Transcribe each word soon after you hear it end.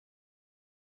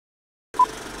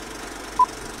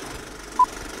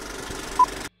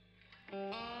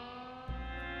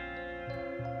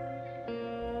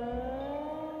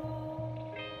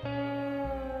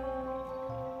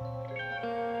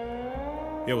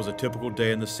It was a typical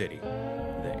day in the city.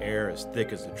 The air as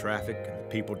thick as the traffic and the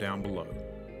people down below.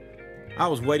 I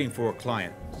was waiting for a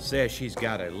client. Says she's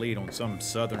got a lead on some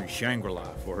southern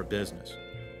Shangri-La for her business.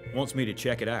 Wants me to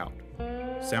check it out.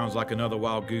 Sounds like another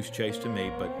wild goose chase to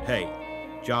me, but hey,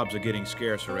 jobs are getting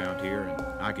scarce around here and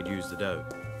I could use the dough.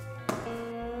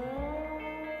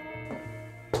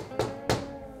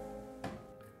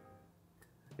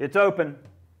 It's open.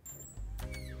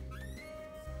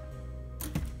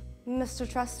 Mr.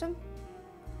 Trustum,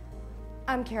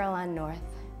 I'm Caroline North.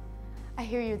 I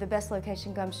hear you're the best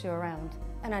location Gumshoe around,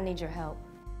 and I need your help.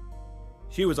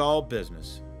 She was all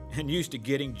business and used to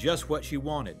getting just what she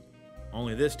wanted.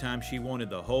 Only this time she wanted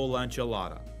the whole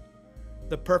enchilada.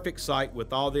 The perfect site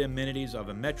with all the amenities of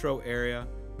a metro area,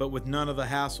 but with none of the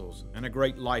hassles and a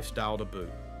great lifestyle to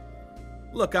boot.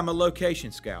 Look, I'm a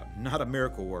location scout, not a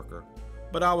miracle worker,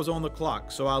 but I was on the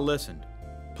clock, so I listened,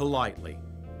 politely.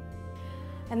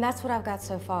 And that's what I've got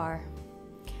so far.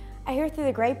 I hear through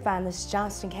the grapevine this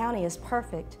Johnston County is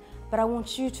perfect, but I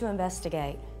want you to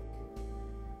investigate.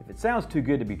 If it sounds too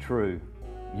good to be true,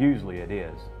 usually it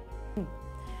is.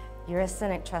 You're a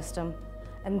cynic, Trustum,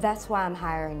 and that's why I'm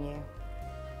hiring you.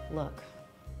 Look,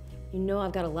 you know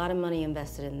I've got a lot of money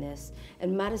invested in this,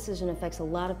 and my decision affects a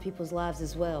lot of people's lives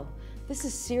as well. This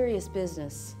is serious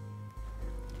business.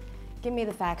 Give me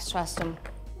the facts, Trustum,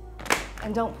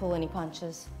 and don't pull any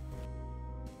punches.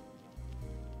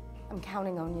 I'm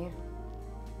counting on you.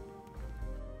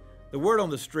 The word on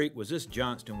the street was this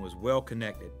Johnston was well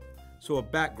connected, so a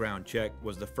background check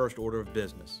was the first order of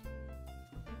business.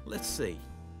 Let's see.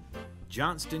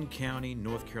 Johnston County,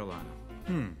 North Carolina.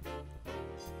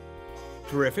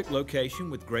 Terrific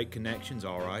location with great connections,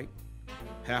 all right.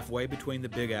 Halfway between the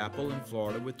Big Apple and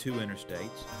Florida with 2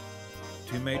 interstates,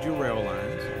 2 major rail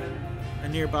lines, a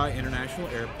nearby international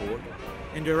airport,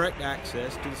 and direct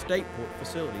access to the state port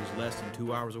facilities less than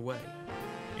 2 hours away.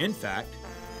 In fact,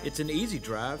 it's an easy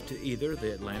drive to either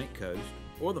the Atlantic coast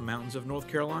or the mountains of North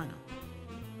Carolina.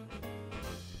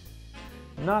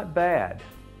 Not bad.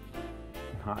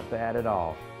 Not bad at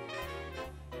all.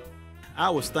 I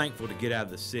was thankful to get out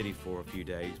of the city for a few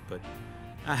days, but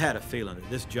I had a feeling that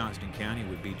this Johnston County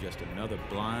would be just another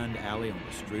blind alley on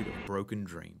the street of broken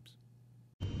dreams.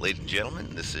 Ladies and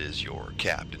gentlemen, this is your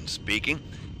captain speaking.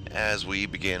 As we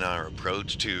begin our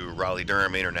approach to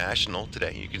Raleigh-Durham International,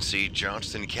 today you can see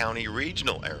Johnston County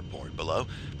Regional Airport below,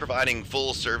 providing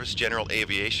full-service general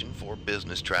aviation for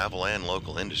business travel and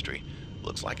local industry.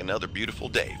 Looks like another beautiful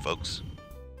day, folks.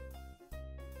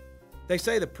 They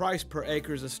say the price per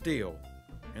acre is a steal,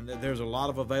 and that there's a lot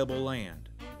of available land.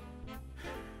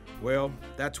 Well,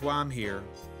 that's why I'm here,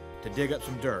 to dig up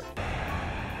some dirt.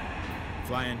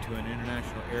 Fly into an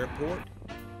international airport,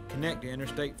 connect to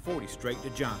Interstate 40 straight to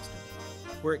Johnston,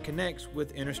 where it connects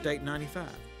with Interstate 95.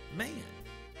 Man,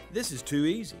 this is too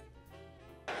easy.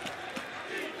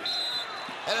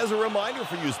 And as a reminder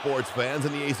for you sports fans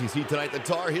in the ACC tonight, the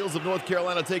Tar Heels of North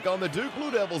Carolina take on the Duke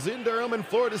Blue Devils in Durham, and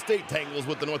Florida State tangles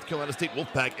with the North Carolina State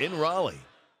Wolfpack in Raleigh.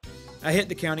 I hit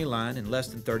the county line in less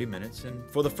than 30 minutes, and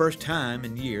for the first time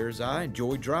in years, I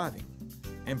enjoyed driving,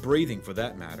 and breathing for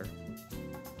that matter.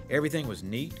 Everything was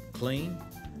neat, clean,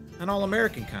 an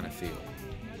all-American kind of feel.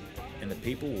 And the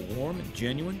people were warm and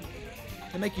genuine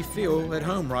and make you feel at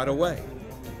home right away.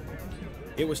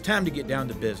 It was time to get down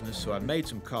to business, so I made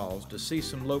some calls to see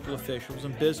some local officials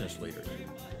and business leaders.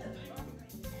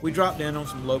 We dropped in on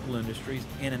some local industries,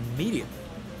 and immediately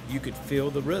you could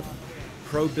feel the rhythm.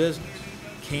 Pro-business,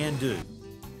 can-do.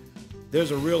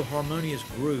 There's a real harmonious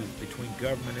groove between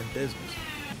government and business,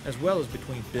 as well as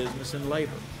between business and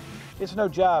labor. It's no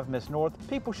jive, Miss North.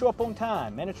 People show up on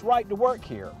time, and it's right to work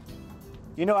here.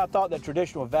 You know, I thought that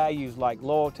traditional values like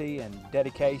loyalty and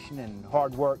dedication and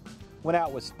hard work went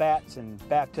out with spats and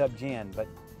bathtub gin, but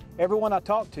everyone I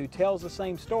talk to tells the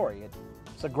same story.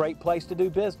 It's a great place to do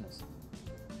business.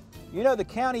 You know, the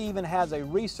county even has a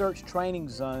research training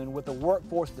zone with a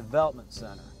workforce development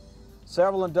center,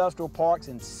 several industrial parks,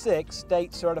 and 6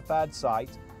 state-certified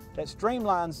sites that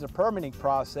streamlines the permitting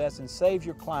process and saves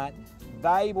your client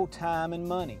valuable time and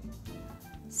money.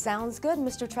 Sounds good,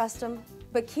 Mr. Trustum,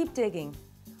 but keep digging.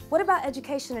 What about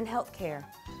education and health care?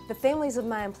 The families of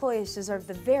my employees deserve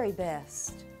the very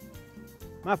best.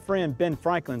 My friend Ben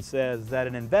Franklin says that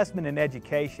an investment in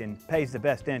education pays the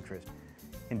best interest.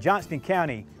 In Johnston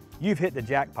County, you've hit the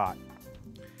jackpot.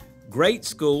 Great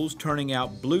schools turning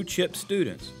out blue-chip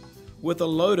students with a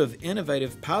load of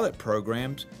innovative pilot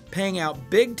programs paying out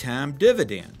big-time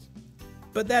dividends.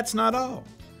 But that's not all.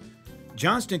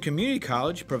 Johnston Community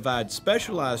College provides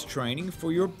specialized training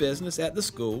for your business at the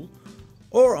school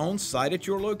or on site at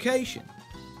your location.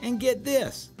 And get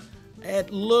this,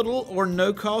 at little or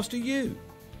no cost to you.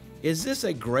 Is this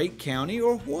a great county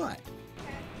or what?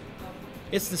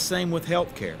 It's the same with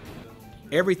healthcare.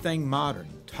 Everything modern,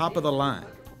 top of the line.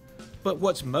 But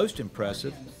what's most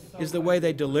impressive is the way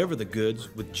they deliver the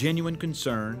goods with genuine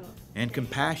concern and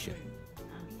compassion.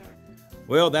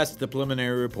 Well, that's the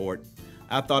preliminary report.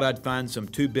 I thought I'd find some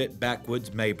two-bit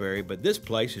backwoods Mayberry, but this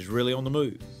place is really on the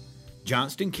move.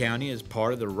 Johnston County is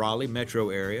part of the Raleigh metro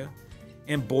area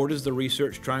and borders the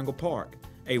Research Triangle Park,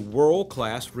 a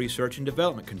world-class research and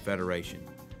development confederation.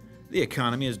 The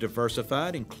economy is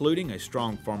diversified, including a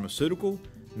strong pharmaceutical,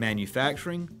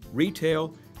 manufacturing,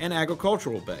 retail, and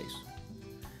agricultural base.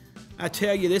 I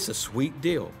tell you, this is a sweet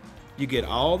deal. You get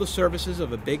all the services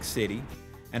of a big city,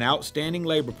 an outstanding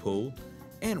labor pool,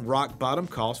 and rock-bottom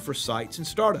costs for sites and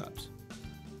startups.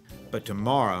 But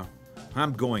tomorrow,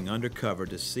 I'm going undercover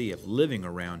to see if living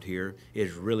around here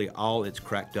is really all it's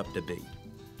cracked up to be.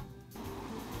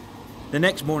 The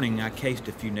next morning, I cased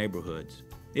a few neighborhoods.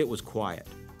 It was quiet,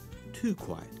 too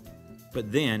quiet.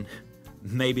 But then,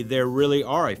 maybe there really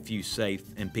are a few safe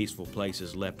and peaceful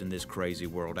places left in this crazy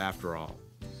world after all.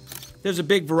 There's a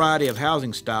big variety of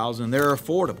housing styles and they're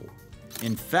affordable.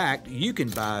 In fact, you can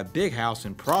buy a big house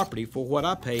and property for what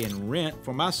I pay in rent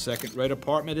for my second-rate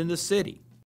apartment in the city.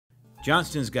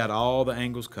 Johnston's got all the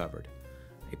angles covered.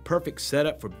 A perfect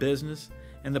setup for business,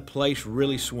 and the place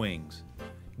really swings.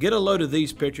 Get a load of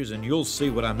these pictures and you'll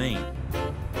see what I mean.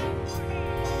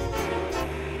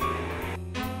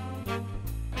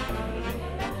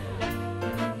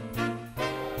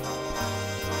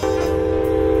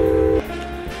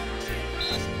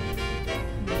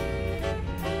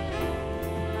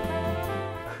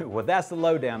 Well, that's the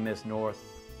lowdown, Miss North.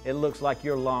 It looks like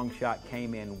your long shot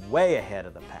came in way ahead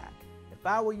of the pack. If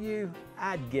I were you,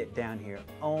 I'd get down here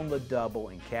on the double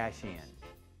and cash in.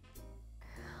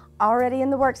 Already in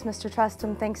the works, Mr.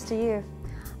 Trustum, thanks to you.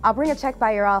 I'll bring a check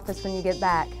by your office when you get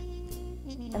back.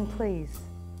 And please,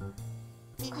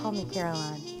 call me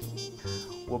Caroline.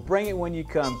 Well, bring it when you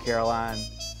come, Caroline,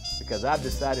 because I've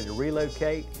decided to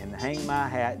relocate and hang my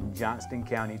hat in Johnston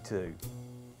County too.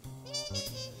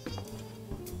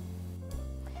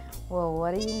 Well,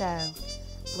 what do you know?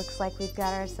 Looks like we've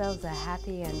got ourselves a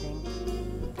happy ending.